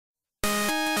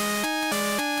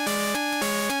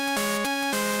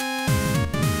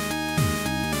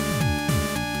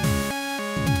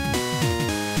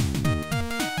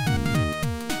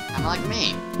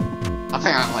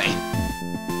apparently.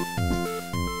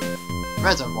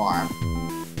 Reservoir.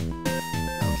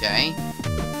 Okay.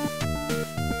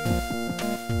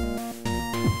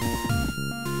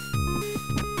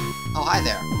 Oh, hi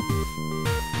there.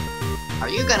 Are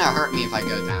you gonna hurt me if I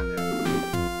go down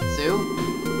there?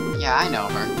 Sue? Yeah, I know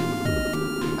her.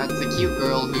 That's the cute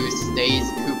girl who stays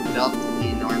cooped up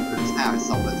in Arthur's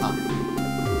house all the time.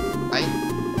 Right?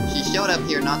 She showed up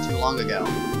here not too long ago.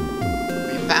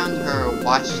 We found her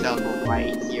washed up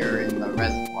right here in the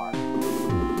reservoir.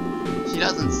 She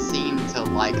doesn't seem to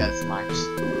like us much.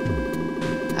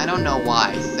 I don't know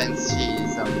why, since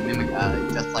she's a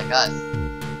Mimica just like us.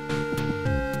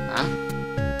 Huh?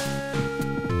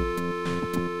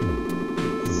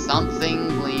 Something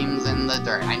gleams in the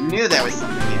dirt. I knew there was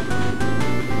something here.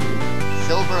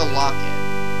 Silver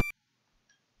locket.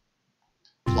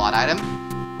 Plot item?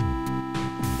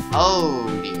 Oh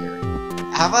dear.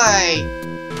 Have I...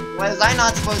 Was I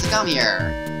not supposed to come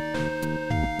here?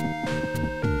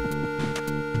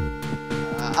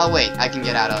 Oh wait, I can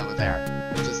get out over there.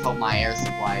 Just hope my air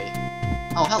supply...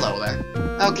 Oh, hello there.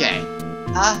 Okay.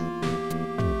 Huh?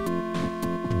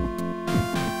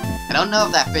 I don't know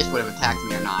if that fish would have attacked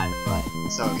me or not, but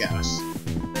so it goes.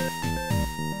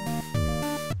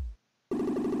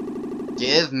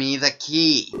 Give me the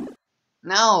key.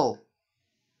 No!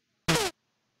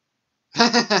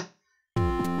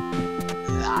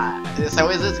 So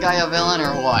is this guy a villain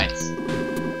or what?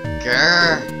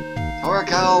 Grr!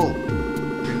 Toroko!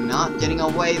 You're not getting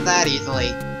away that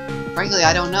easily. Frankly,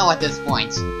 I don't know at this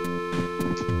point.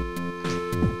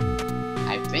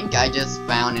 I think I just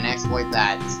found an exploit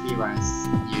that speedruns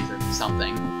use or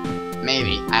something.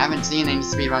 Maybe. I haven't seen any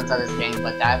speedruns of this game,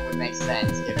 but that would make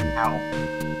sense given how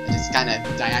I just kind of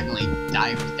diagonally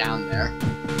dived down there.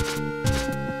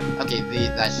 Okay,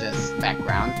 that's just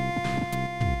background.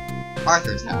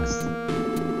 Arthur's house.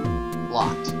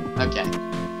 Locked. Okay.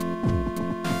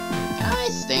 Can I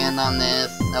stand on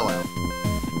this? Oh well.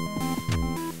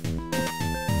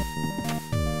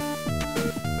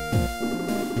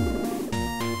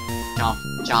 Chomp.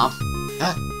 Chomp.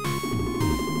 Huh?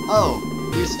 Oh,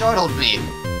 you startled me.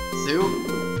 Sue?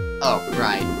 Oh,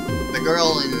 right. The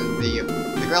girl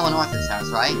in Arthur's house,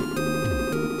 right?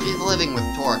 She's living with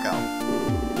Toroko.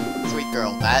 Sweet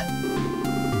girl, that.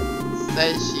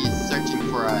 Says she's searching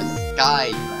for a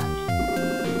sky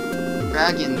dragon.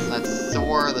 Dragons that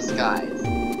soar the skies.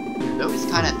 Do those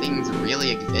kind of things really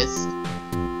exist?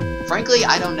 Frankly,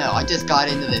 I don't know. I just got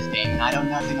into this game and I know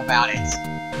nothing about it.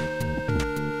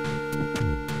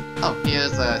 Oh,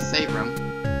 here's a save room.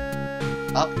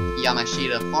 Up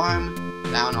Yamashita Farm,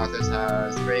 down Arthur's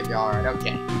house, graveyard,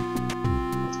 okay.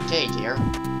 There's a cage here.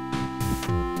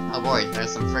 Oh boy,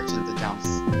 there's some friction to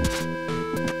jumps.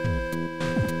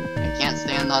 I can't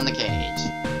stand on the cage.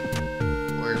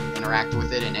 Or interact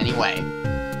with it in any way.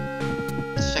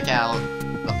 Let's check out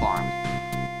the farm.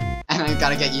 And I've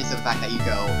gotta get used to the fact that you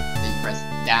press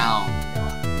down to go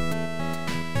up.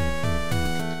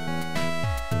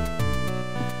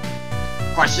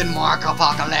 Question mark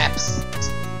apocalypse!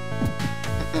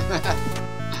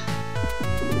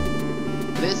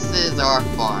 This is our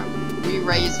farm. We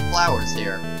raise flowers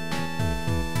here.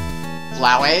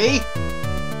 Flowey?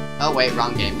 Oh wait,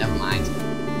 wrong game, never mind.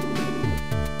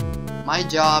 My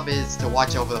job is to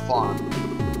watch over the farm.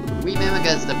 We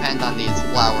Mimicas depend on these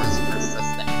flowers for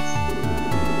sustenance.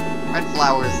 Red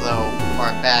flowers, though,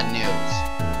 are bad news.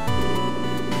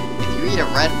 If you eat a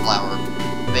red flower,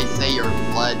 they say your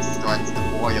blood starts to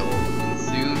boil, and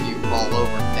soon you fall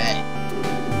over dead.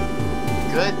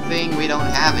 Good thing we don't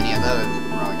have any of those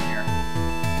growing here.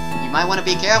 You might want to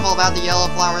be careful about the yellow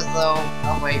flowers, though.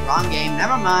 Oh wait, wrong game,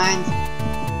 never mind.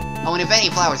 Oh, and if any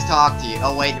flowers talk to you...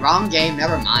 Oh wait, wrong game,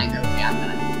 never mind. Okay, I'm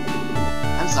done.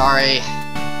 I'm sorry.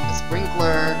 The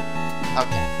sprinkler...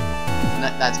 Okay.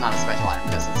 That's not a special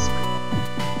item, just a sprinkler.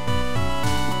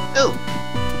 Ooh!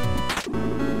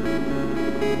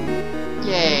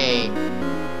 Yay!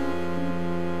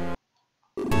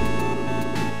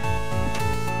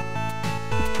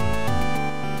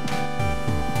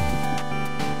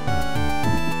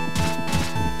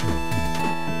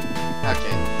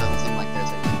 Okay, doesn't seem like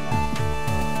there's anything there.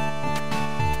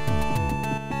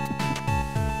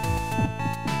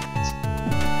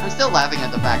 I'm still laughing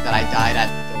at the fact that I died at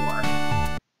the door.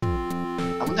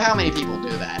 I wonder how many people do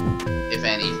that, if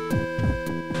any.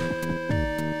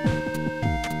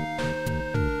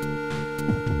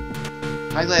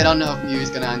 Frankly, I don't know if Mew's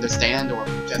gonna understand or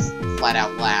just flat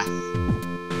out laugh.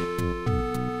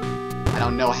 I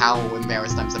don't know how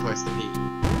embarrassed I'm supposed to be.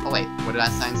 Oh wait, what did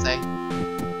that sign say?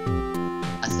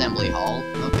 Assembly hall,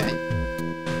 okay.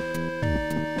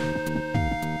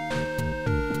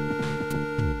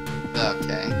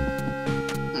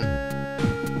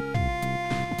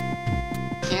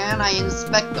 Can I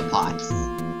inspect the pots?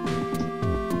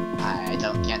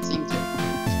 Can't seem to.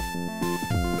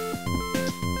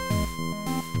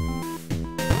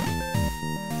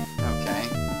 Okay.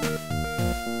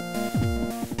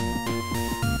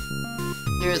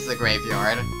 Here's the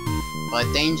graveyard, but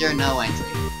danger no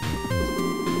entry.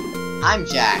 I'm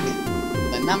Jack,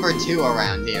 the number 2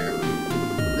 around here.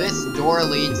 This door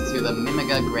leads to the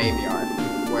Mimiga graveyard,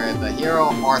 where the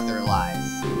hero Arthur lies.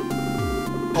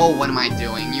 Oh, what am I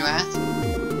doing, you ask?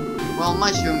 Well,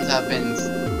 mushrooms have been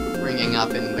springing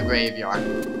up in the graveyard,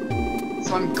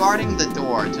 so I'm guarding the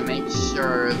door to make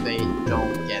sure they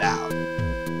don't get out.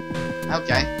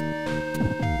 Okay.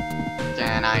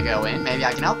 Can I go in? Maybe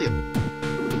I can help you.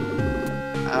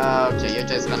 Okay, you're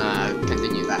just gonna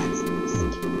continue that.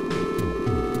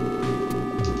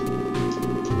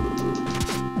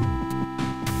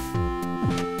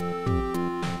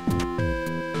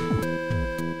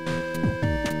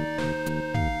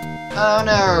 Oh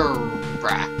no,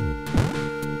 brah.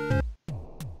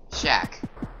 Shack.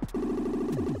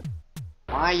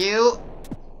 Why you?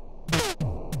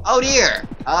 Oh dear!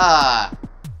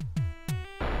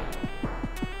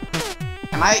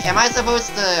 Am I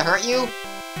supposed to hurt you?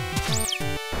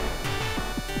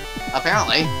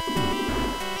 Apparently.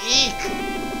 Eek!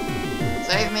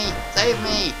 Save me! Save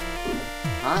me!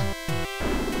 Huh?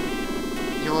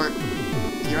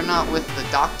 You're not with the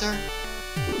doctor?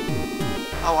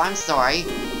 Oh, I'm sorry.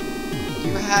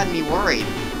 You had me worried.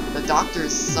 The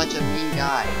doctor's such a mean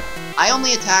guy. I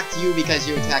only attacked you because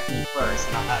you attacked me first.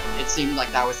 It seemed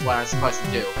like that was what I was supposed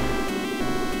to do.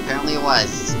 Apparently it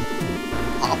was.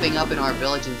 Popping up in our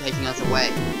village and taking us away.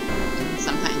 And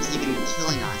sometimes even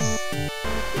killing us.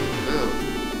 Ooh,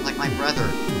 like my brother.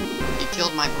 He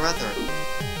killed my brother.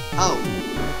 Oh,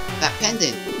 that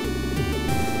pendant.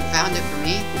 Found it for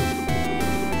me?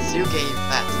 Sue gave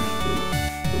that to me.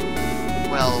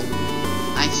 Well,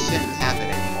 I shouldn't have it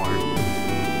anymore.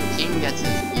 King gets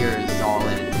his ears all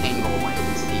in a tangle when he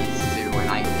sees Sue and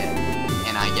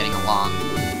I getting along.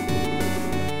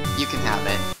 You can have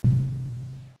it.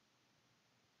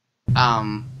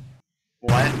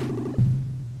 What?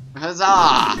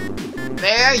 Huzzah!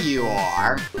 There you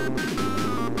are!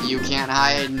 You can't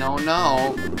hide, no.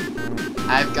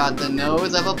 I've got the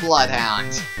nose of a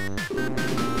bloodhound.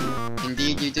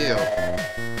 Indeed you do.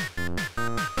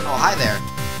 Oh, hi there.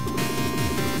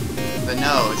 The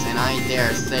nose, and I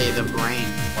dare say the brain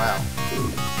as well.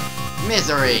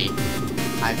 Misery!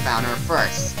 I found her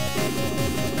first.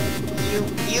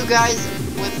 You guys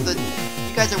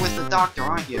are with the doctor,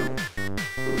 aren't you?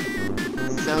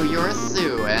 So you're a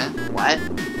Sue, eh? What?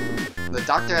 The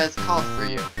doctor has called for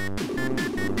you.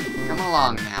 Come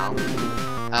along now.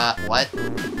 What?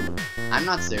 I'm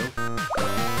not Sue.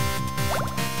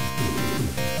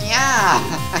 Yeah!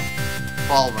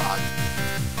 Balrog.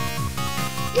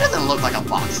 He doesn't look like a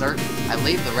boxer. I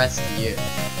leave the rest to you.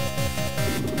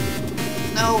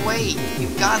 No, wait! You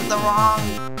got the wrong...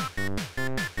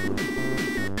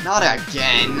 Not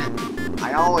again!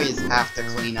 I always have to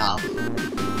clean up.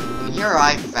 And here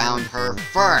I found her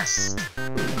first!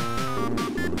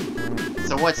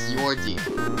 So what's your deal?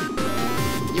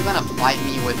 You gonna fight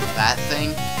me with that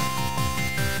thing?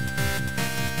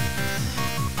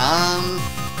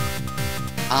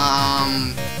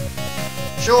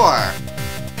 Sure.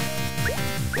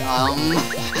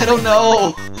 I don't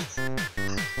know.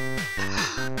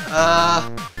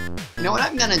 You know what?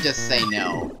 I'm gonna just say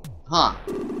no. Huh.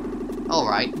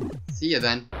 Alright. See you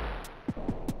then.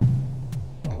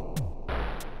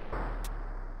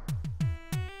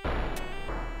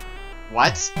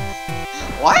 What?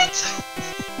 What?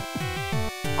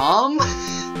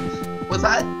 Was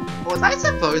I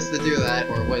supposed to do that,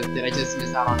 or did I just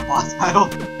miss out on a boss battle?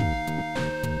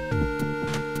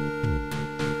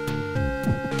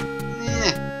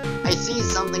 I see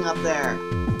something up there,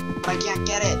 but I can't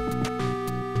get it.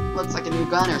 Looks like a new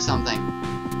gun or something.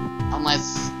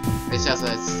 Unless it's just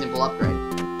a simple upgrade.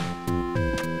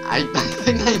 I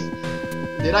think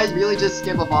did I really just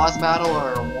skip a boss battle,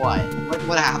 or what?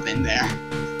 What happened there?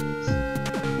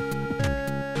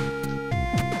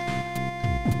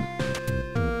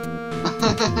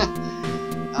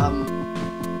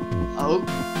 Oh,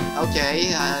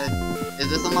 okay, is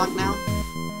this unlocked now?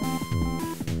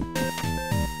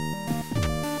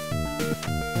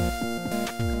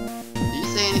 Do you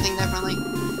say anything differently?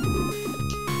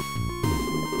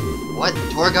 What?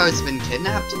 Torgo's been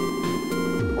kidnapped?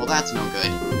 Well, that's no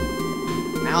good.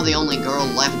 Now the only girl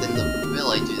left in the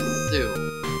village is Sue.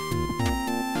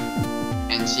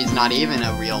 And she's not even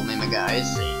a real Mimiga, is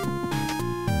she?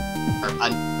 Or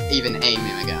even a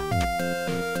Mimiga.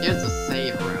 Here's the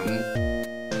save room.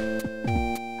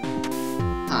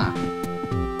 Huh.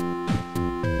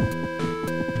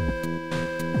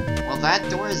 that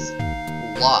door is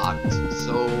locked,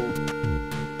 so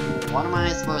what am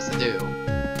I supposed to do?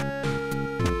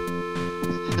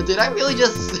 Did I really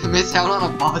just miss out on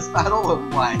a boss battle, or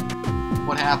what?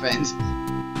 What happened?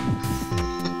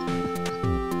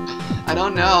 I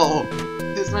don't know.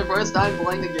 This is my first time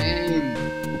playing the game.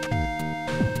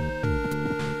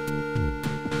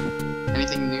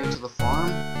 Anything new to the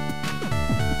farm?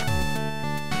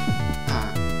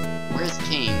 Where's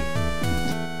King?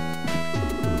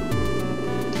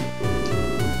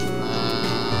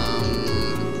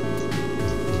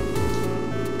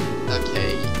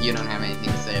 Okay, you don't have anything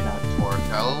to say about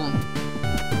Toroko.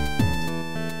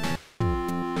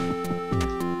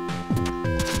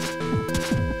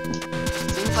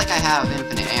 Seems like I have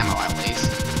infinite ammo at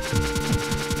least.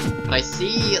 But I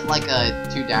see like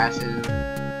two dashes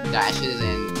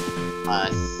and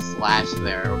a slash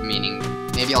there, meaning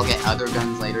maybe I'll get other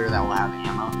guns later that will have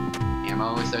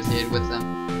ammo associated with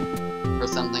them, or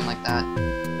something like that.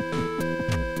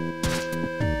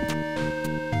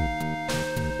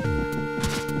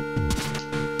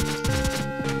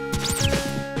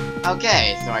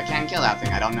 Okay, so I can't kill that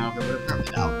thing. I don't know if it would have hurt me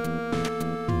though.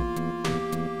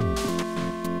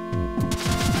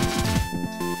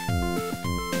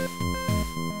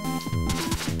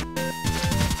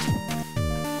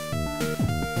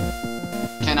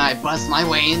 Can I bust my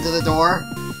way into the door?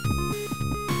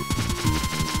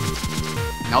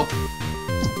 Nope.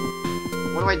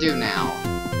 What do I do now?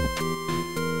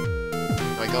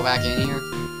 Do I go back in here?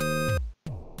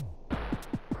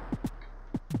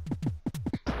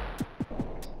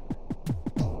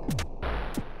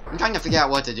 I'm trying to figure out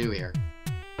what to do here.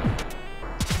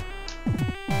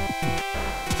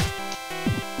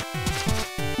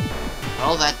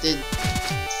 Well, that did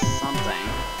something.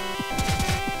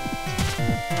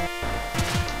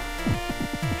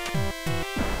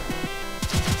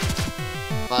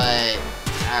 But,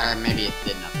 maybe it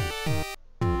did nothing.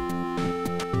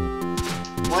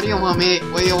 What do you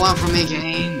want from me,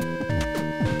 game?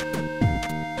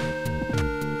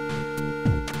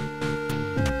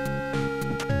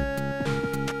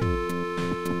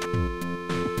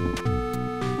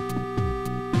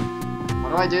 What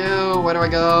do I do? Where do I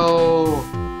go?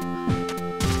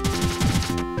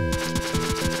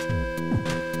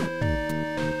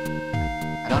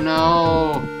 I don't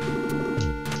know.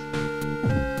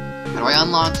 How do I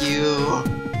unlock you?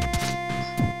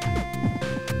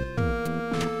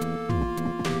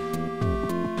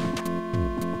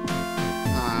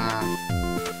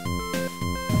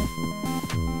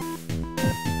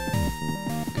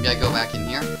 Maybe I go back in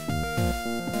here?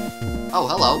 Oh,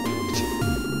 hello.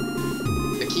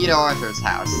 The key to Arthur's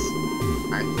house.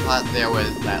 I thought there was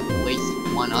at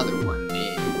least one other one.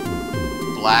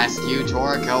 Blast you,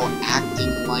 Toroko,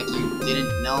 acting like you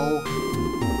didn't know.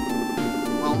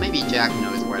 Well, maybe Jack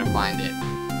knows where to find it.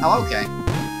 Oh, okay.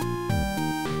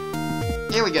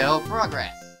 Here we go,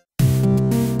 progress.